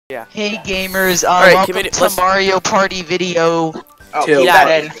Yeah. Hey gamers, Alright, welcome to Mario Party video. Oh,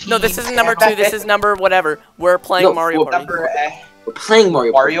 yeah. No, this isn't number 2. This is number whatever. We're playing Mario Party. We're playing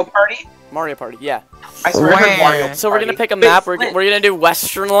Mario Party. Mario Party, yeah. I swear I heard Mario Party. So we're gonna pick a map. We're gonna do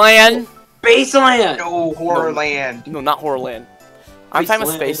Western Land. Spaceland. No, Horrorland. No, not Horrorland. I'm fine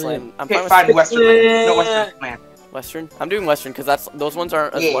with Spaceland. I'm fine with Western. No, Western Land. Western? I'm doing Western because those ones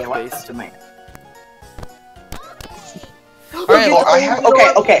aren't as luck based.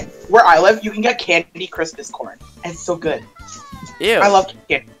 Okay. Where I live, you can get candy Christmas corn. And it's so good. Ew. I love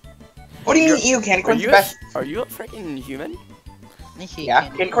candy. What do you mean, ew? Candy corn's the best. Are you a freaking human? Yeah,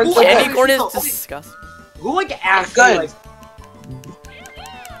 candy corn's so Candy good. corn is disgusting. Who actually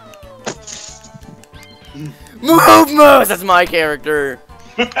Move! That's my character.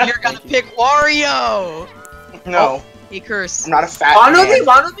 You're gonna pick Wario! No. He cursed. I'm not a fat man.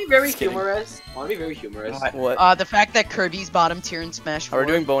 Want to be very humorous? What? The fact that Kirby's bottom tier in Smash 4. We're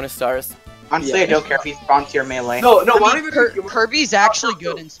doing bonus stars. Honestly, I don't care if he's bottom tier melee. No, Kirby's actually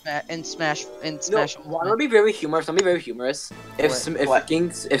good in Smash. Want to be very humorous? Let me be very humorous. If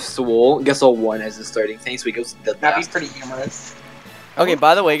Swole gets a 1 as a starting thing, so he goes to the That'd be pretty humorous. Okay,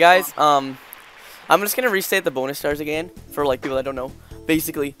 by the way, guys, I'm just gonna restate the bonus stars again for like people that don't know.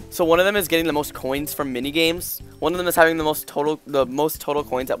 Basically, so one of them is getting the most coins from mini games. One of them is having the most total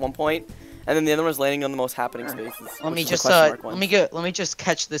coins at one point, and then the other one is landing on the most happening spaces. Let me just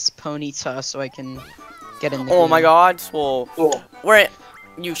catch this Ponyta so I can get in the Oh my God, Swole. Where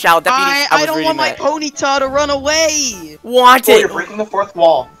you shall deputy? I don't want my Ponyta to run away. Want it? You're breaking the fourth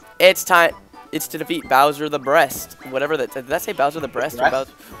wall. It's time. It's to defeat Bowser the Breast. Whatever that. Did that say Bowser the Breast or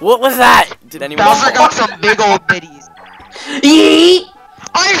Bowser? What was that? Did anyone? Bowser got some big old bitties. Yeet!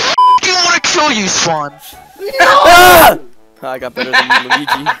 I f***ing want to kill you, Swan. Ah! I got better than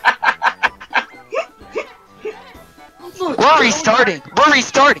Luigi. We're restarting.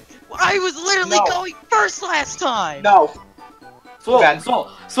 I was literally going first last time. No. Swole,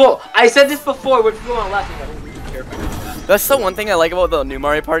 I said this before, we're going last time. I don't really care about it. That's the one thing I like about the new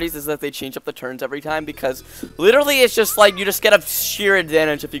Mario parties is that they change up the turns every time because literally it's just like you just get a sheer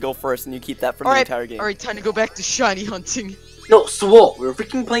advantage if you go first and you keep that for the entire game. Alright, time to go back to shiny hunting. No, Swole, we're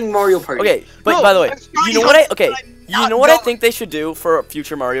freaking playing Mario Party. Okay, but No, by the way, you know what I I think they should do for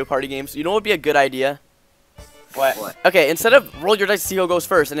future Mario Party games? You know what would be a good idea? What? Okay, instead of roll your dice to see who goes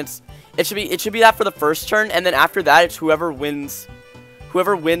first, and it should be that for the first turn, and then after that it's whoever wins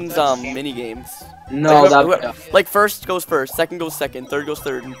mini games. No, like first goes first, second goes second, third goes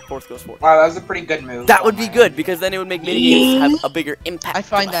third, and fourth goes fourth. Wow, that was a pretty good move. That would be good because then it would make mini games have a bigger impact. I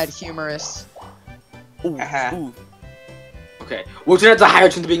find that humorous. Ooh, ooh. Okay, which one has a higher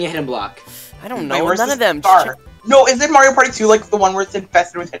chance of being a hidden block? I don't know. None of them. No, is it Mario Party 2 like the one where it's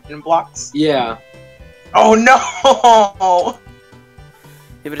infested with hidden blocks? Yeah. Oh no!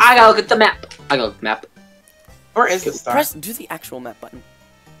 I gotta look at the map. Where is the star? Do the actual map button.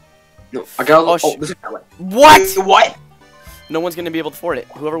 No, I gotta look. Oh, this is that way. What? No one's gonna be able to afford it.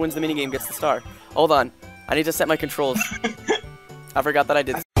 Whoever wins the minigame gets the star. Hold on. I need to set my controls. I forgot that I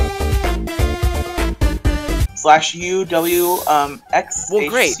did. /U X. Well,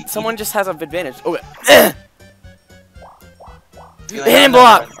 great. Someone just has an advantage. Okay. Hidden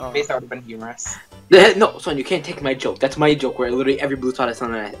block. Base that would have been humorous. No, son, you can't take my joke. That's my joke where literally every blue spot is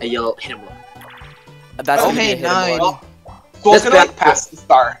on a yellow hidden block. That's okay, nine. So it's gonna like pass the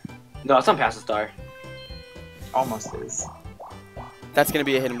star. No, it's not past the star. Almost is. That's gonna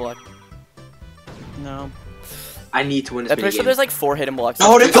be a hidden block. No. I need to win this. I'm pretty sure there's like 4 hidden blocks.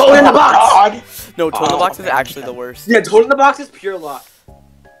 No, it's Toad in the box! No, Toad in the box is actually the worst. Yeah, Toad in the box is pure luck.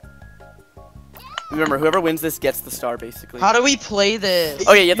 Remember, whoever wins this gets the star, basically. How do we play this?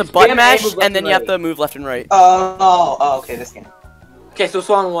 Okay, you have to button mash, and then you have to move left and right. Oh, okay, this game. Okay, so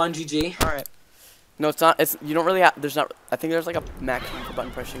Swan 1, GG. Alright. No, it's not. You don't really have. There's not. I think there's like a maximum for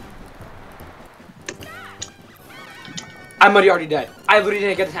button pressing. I'm already dead. I literally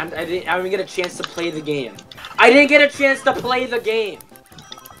didn't get the time. I didn't even get a chance to play the game. I didn't get a chance to play the game.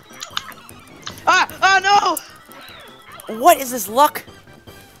 No! What is this luck?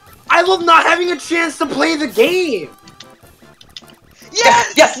 I love not having a chance to play the game.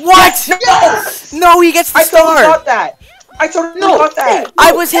 Yes! Yes! What? Yes! No, he gets the I star. totally got that. I totally got that.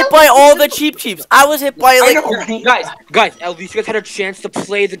 I was hit by all the cheeps. I was hit by like. Guys, at least you guys had a chance to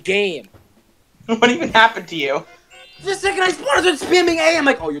play the game. What even happened to you? The second I spawned, I started spamming A. I'm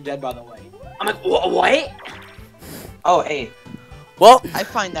like, oh, you're dead, by the way. I'm like, what? Oh, A. Well, I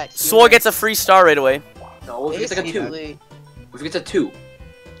find that Swole gets a free star right away. No, if it's like a 2. If it's a 2.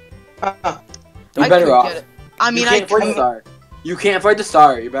 You're better off. I mean, You can't afford the star. You can't afford the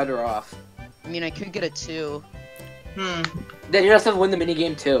star. You're better off. I mean, I could get a 2. Hmm. Then you're gonna have to win the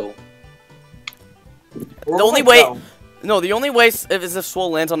minigame too. Where The will only I way- go? No, the only way is if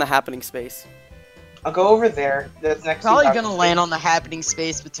Swole lands on the happening space. I'll go over there. That's next. Probably to gonna land on the happening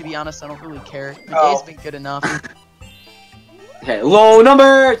space, but to be honest, I don't really care. The Oh. day's been good enough. Okay, low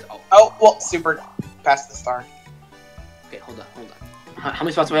numbers. Oh, Oh well, super. Past the star. okay, hold on. How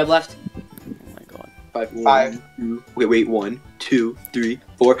many spots do we have left? Oh my god. Five. Five. 1, 2. Wait. 1, 2, 3,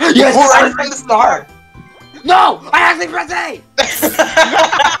 4. Yes. We're right from the star. No! I actually pressed A!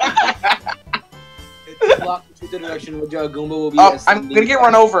 It's blocked in the direction where Goomba will be. Oh, I'm gonna get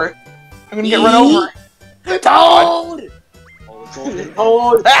run over. I'm gonna get run over. Toad!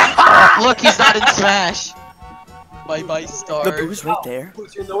 Toad! Look, he's not in Smash. Bye bye, star. The boo's right there.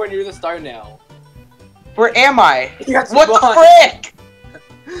 You're nowhere near the star now. Where am I? You got What the spawned.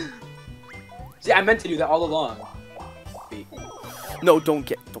 frick? See, I meant to do that all along. Wait. No, don't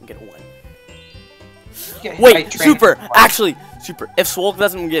get a 1. Get hit by Wait, a train. Super. Actually, Super. If Swole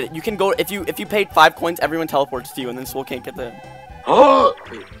doesn't get it, you can go. If you paid 5 coins, everyone teleports to you, and then Swole can't get the. Oh!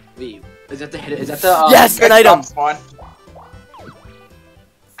 Wait. Is that the hit? Is that the? Yes! Good An item. job, Spawn.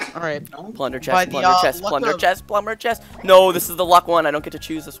 All right. Plunder By chest. the, Plunder chest. luck Plunder of- chest. Plunder chest. No, this is the luck one. I don't get to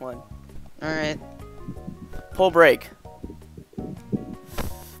choose this one. All right. Pull break.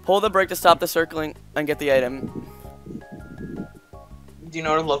 Pull the break to stop the circling and get the item. Do you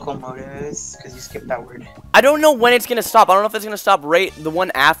know what a locomotive is? Because you skipped that word. I don't know when it's gonna stop. I don't know if it's gonna stop right the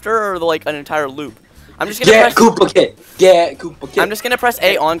one after or like an entire loop. I'm just gonna Get press. Koopa Kid. Get Koopa Kid. I'm just gonna press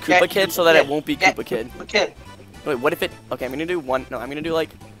A on Koopa Kid so that it won't be Get Koopa Kid. Koopa Kid. Wait, what if it? Okay, I'm gonna do one. No, I'm gonna do like.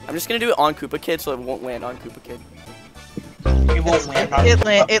 I'm just gonna do it on Koopa Kid so it won't land on Koopa Kid. It won't land on It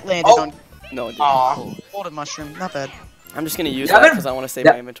landed Oh. on No, it didn't. Aw. golden mushroom. Not bad. I'm just gonna use Yeah, that but- because I want to save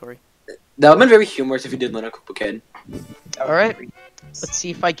yeah. my inventory. That would've been very humorous if you did let a Koopa Kid. All right. Let's see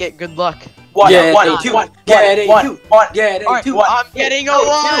if I get good luck. One, Get one, a one, two. one, Get a one, two. one. Get All right, two. I'm getting a No,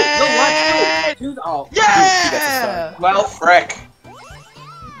 one. two. Oh. Yeah. Well, frick.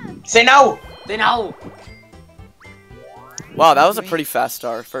 Say no. They know. Wow, that was a pretty fast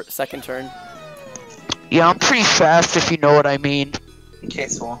start for second turn. Yeah, I'm pretty fast if you know what I mean. Okay,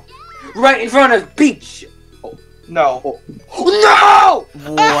 Swole. Right in front of beach. No. Oh,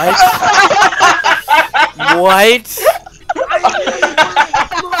 no! What? What?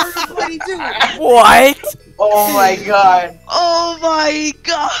 What? Oh my god. Oh my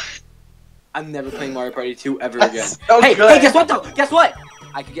god. I'm never playing Mario Party 2 ever again. That's so Hey, good. hey, guess what though? Guess what?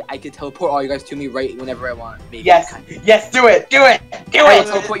 I could teleport all you guys to me right whenever I want. Maybe. Yes. Yes, do it. Do it. Do I will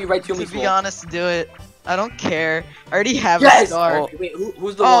it. teleport you right to me. To be honest, do it. I don't care. I already have Yes! a star. Oh. Wait,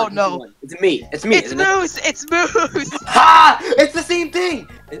 who's the Oh, one? Who's no. the one? It's me. It's me. It's isn't it? Moose. It's Moose. Ha! It's the same thing.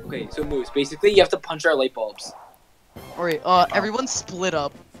 Okay, so Moose. Basically, you have to punch our light bulbs. Alright, everyone split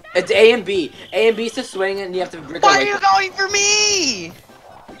up. It's A and B. A and B is to swing, and you have to break our Why are light you bulbs. going for me?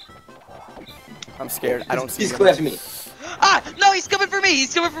 I'm scared. I don't see He's him. coming after me. Ah, no, he's coming for me.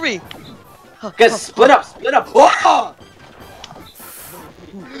 He's coming for me. Guys, split up. Split up. Oh!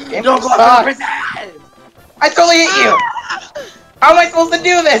 Game Don't go sucks. after the princess. I totally hit you. How am I supposed to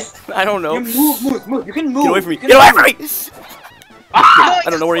do this? I don't know. You move. You can move. Get away from me. You can Get away move. from me! I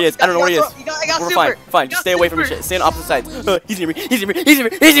don't know where he is. I don't know where he is. I got We're super. fine. Just stay away from me. Stay on opposite sides. He's near me. He's near me. He's near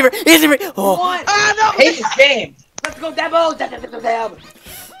me. He's near me. He's near me. Oh. What? Ah, no. I hate this game. Let's go, Debo. Debo.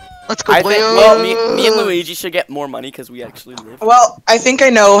 Let's go, I think. Blue. Well, me and Luigi should get more money because we actually live. Well, I think I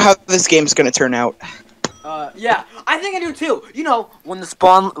know how this game's gonna turn out. Yeah, I think I do too. You know, when the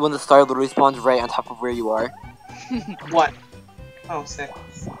star literally spawns right on top of where you are. What? Oh, sick.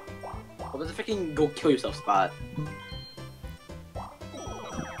 What was the freaking go kill yourself spot?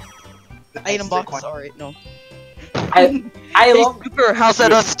 Item box. Alright, no. I Hey, love. Super, how's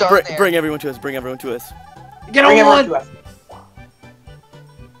that us start there? Bring everyone to us. Bring everyone to us. Get Bring on everyone one. to us.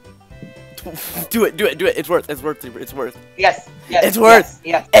 Do it. It's worth. Yes. Yes. It's worth.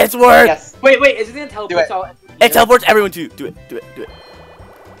 Yes. It's worth. Yes. Wait, is it gonna teleport? Do it. So- It teleports everyone to you. Do it.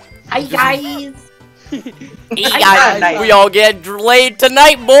 Hi guys. Nice. We all get laid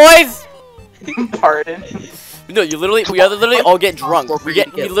tonight, boys. Pardon. No, we literally all get drunk. We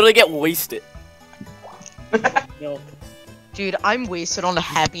literally get wasted. Dude, I'm wasted on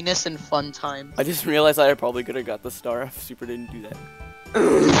happiness and fun time. I just realized that I probably could have got the star if Super didn't do that.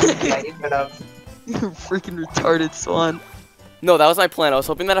 Yeah, you could have. You're freaking retarded, Swan. No, that was my plan. I was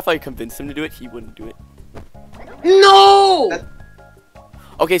hoping that if I convinced him to do it, he wouldn't do it. No.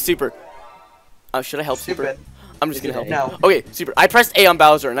 Okay, Super. Should I help Super? Stupid. I'm just gonna help. No. Okay, Super. I pressed A on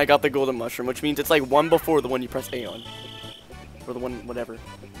Bowser and I got the golden mushroom, which means it's like one before the one you press A on. Or the one, whatever.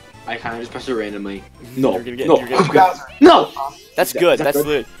 I kind of just pressed it randomly. No. You're gonna get- no. you're gonna- Bowser. No. That's good. That's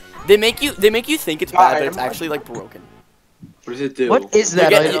good. good. They make you think it's bad, but it's actually like broken. What does it do? What is You that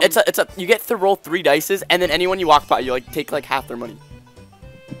get, item? you get to roll 3 dices, and then anyone you walk by, you like take like half their money.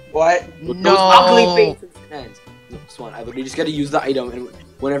 What? No. Ugly faces and no, Swan, I literally just gotta use the item, and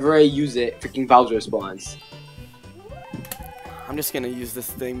whenever I use it, freaking Bowser spawns. I'm just gonna use this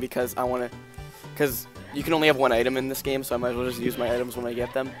thing because I wanna, because you can only have 1 item in this game, so I might as well just use my items when I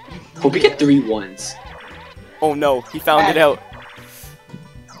get them. Hope you get 3 ones. Oh no, he found it out.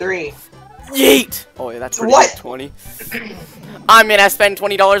 3. Yeet! Oh yeah, that's pretty What? good, 20. I'm gonna spend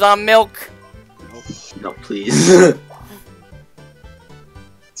 $20 on milk. No, please.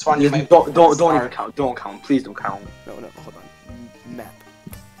 Swan, you might don't even start. count. Don't count. Please don't count. No, hold on. Map.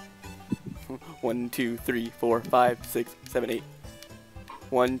 1, 2, 3, 4, 5, 6, 7, 8.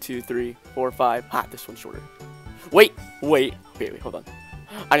 1, 2, 3, 4, 5. Ha, this one's shorter. Wait, hold on.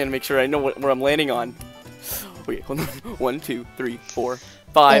 I gotta make sure I know where I'm landing on. Wait, hold on. 1, 2, 3, 4,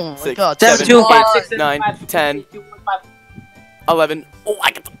 5, Oh my 6, God, 7, 2, 5, 8, 6, 7, 9, 5, 10, 2, 1, 5. 11. Oh,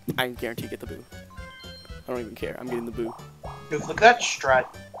 I guarantee get the boo. I don't even care. I'm getting the boo. Dude, look at that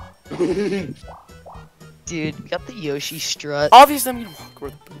strut. Dude, we got the Yoshi strut. Obviously, I'm gonna walk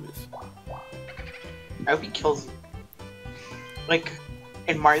where the boo is. I hope he kills you. Like,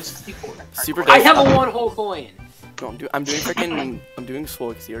 in Mario 64. Super I dice. have a 1 whole coin. No, I'm doing freaking. I'm doing Swole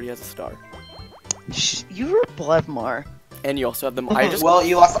because he already has a star. You were Blevmar. And you also have them. I just Well,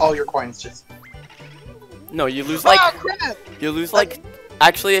 you lost all your coins, just. no. You lose like Oh, crap! you lose like.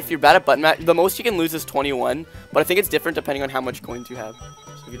 Actually, if you're bad at button match, the most you can lose is 21. But I think it's different depending on how much coins you have.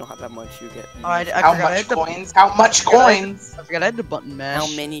 So if you don't have that much, you get. Oh, I How forgot I much had to, coins? How much coins? I forgot I had to button mash.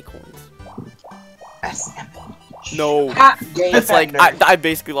 How many coins? SM. No. Ha! Game. It's like I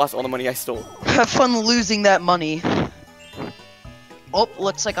basically lost all the money I stole. Have fun losing that money. Oh,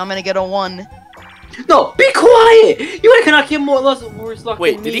 looks like I'm gonna get a 1. No, be quiet! You cannot get more less worse luck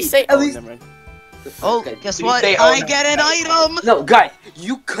Wait, than did me. he say? At Oh, least? never mind. Oh, Okay. guess Did he what? say, I no? get an item! No, guys,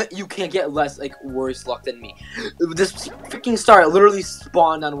 you can't get less like worse luck than me. This freaking star literally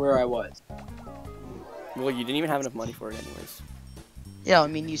spawned on where I was. Well, you didn't even have enough money for it, anyways. Yeah, I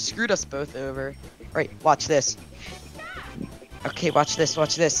mean, you screwed us both over. Right, watch this. Okay, watch this,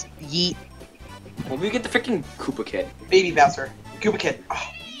 watch this. Yeet. When we get the freaking Koopa kit. Baby Bowser. Koopa Kid. Oh,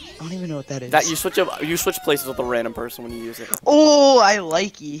 I don't even know what that is. That you switch places with a random person when you use it. Oh, I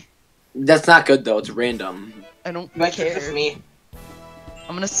likey. That's not good though. It's random. I don't you might switch with care. me.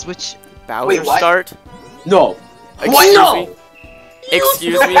 I'm gonna switch. Bowser Wait, what? start. No. Excuse No! me.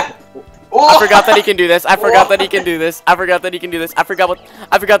 Excuse me. Oh! I forgot that he can do this. I forgot that he can do this. I forgot that he can do this. I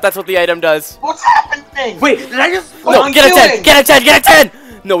forgot that's what the item does. What's happening? Wait, did I just? What No, are you get a 10! doing? Get a 10! Get a 10!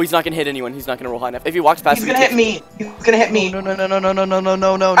 No, he's not gonna hit anyone. He's not gonna roll high enough. If he walks past He's me, gonna hit me. He's gonna hit me. No, no, no, no, no, no, no, no,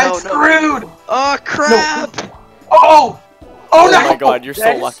 no, no, I'm no. screwed. Oh crap! Oh! Oh Oh no! my god, you're Did I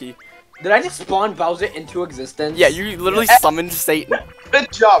so just- lucky. Did I just spawn Bowser into existence? Yeah, you literally summoned Satan.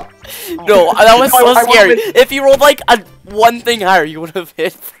 Good job. No, that was so I scary. would've If you rolled like a 1 thing higher, you would have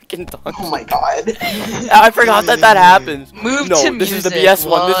hit freaking Donkey. Oh my god. I forgot that happens. Move No, to this is the music, BS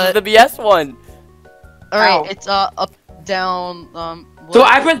one. This is what? the BS one. Ow. Alright, it's up, down, So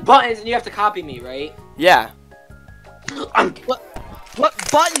what- I press buttons and you have to copy me, right? Yeah. What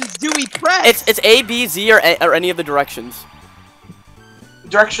buttons do we press? It's A, B, Z, or any of the directions.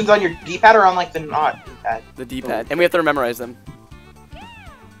 Directions on your D-pad or on like the not D-pad? The D-pad. And we have to memorize them.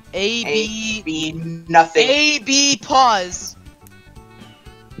 A, B, B, nothing. A, B, pause.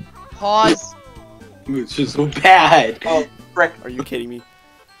 Pause. It's just so bad. Oh, frick. Are you kidding me?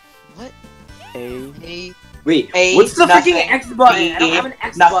 What? A. A, Wait, A, what's the nothing, freaking X button? B, I don't have an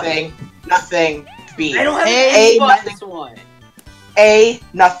X nothing, button. nothing, B. I don't have A, an X button. nothing. This one. A,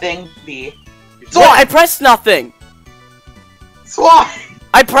 nothing, B. What? I pressed nothing. Swan!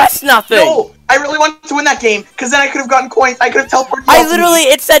 I pressed nothing. No! I really wanted to win that game, because then I could have gotten coins. I could have teleported. I you all to literally,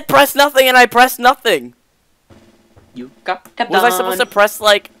 me. it said press nothing, and I pressed nothing. You got that Was I supposed to press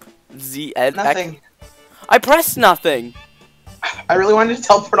like Z? X? Nothing. I pressed nothing. I really wanted to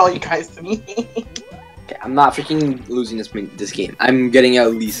teleport all you guys to me. Okay, I'm not freaking losing this game. I'm getting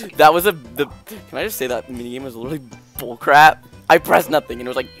at least. That was Can I just say that minigame was literally bullcrap? I pressed nothing, and it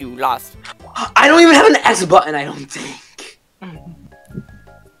was like you lost. I don't even have an X button. I don't think.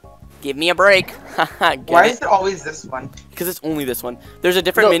 Give me a break. Why is it always this one? Because it's only this one. There's a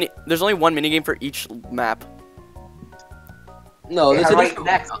different No. There's only one minigame for each map. No, Okay, this how do I is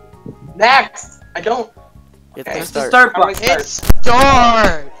next? Next! I don't. You have Okay. to It's the start. start How do I button. start? it's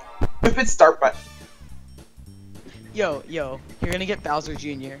start! Stupid start button. Yo, you're gonna get Bowser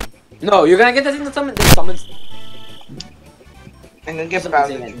Jr. No, you're gonna get this into summon. This summons. I'm gonna give Something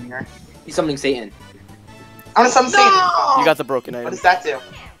Bowser saying. Jr. He's summoning Satan. I'm gonna summon Satan. You got the broken What item. does that do?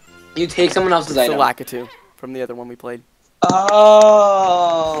 You take someone else's It's the item. Lakitu from the other one we played.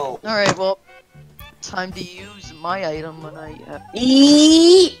 Oh. Alright, well, time to use my item when I.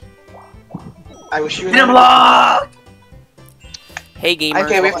 Eee! I wish you Hit a were. block! Hey gamers,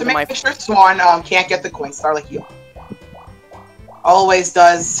 Okay, we have welcome to to my make sure Swan can't get the coin star like you always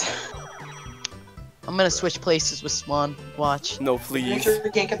does. I'm gonna switch places with Swan. Watch. No Make please. sure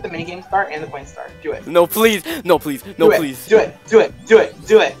you can't get the minigame star and the coin star. Do it. No please. No please. No Do it. please. Do it. Do it. Do it.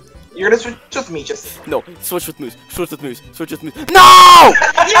 Do it. You're gonna switch with me, just. No. Switch with Moose. Switch with Moose. Switch with Moose. No!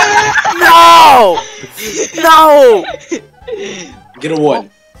 No! No! Get a wood.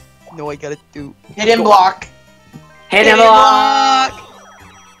 No, I gotta do. Hidden block. Hit him block!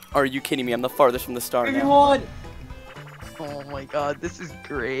 Are you kidding me? I'm the farthest from the star now. Everyone! Oh my god, this is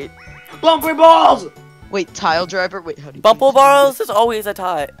great. Bumper balls! Wait, tile driver? Wait, how do you. Bumble balls is always a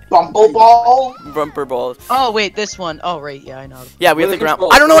tie. Bumble ball. Bumper balls. Oh, wait, this one. Oh, right, yeah, I know. Yeah, we have What are the the ground.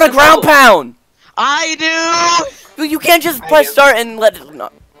 controls? I don't know what a ground pound. I do! You can't just I press do. start and let it. No.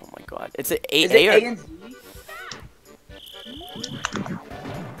 Oh my god. It's a Is A it or A and Z?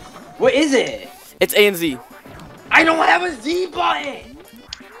 What is it? it's A and Z. I don't have a Z button!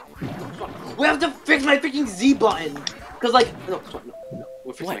 We have to fix my freaking Z button! Cause like, no,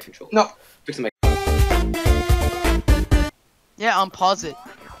 we're fixing my What? control. No. Fixing my. Yeah, unpause it.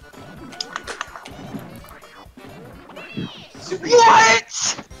 Super.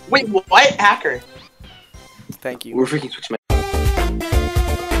 What? Wait, what? Hacker. Thank you. We're freaking switching my.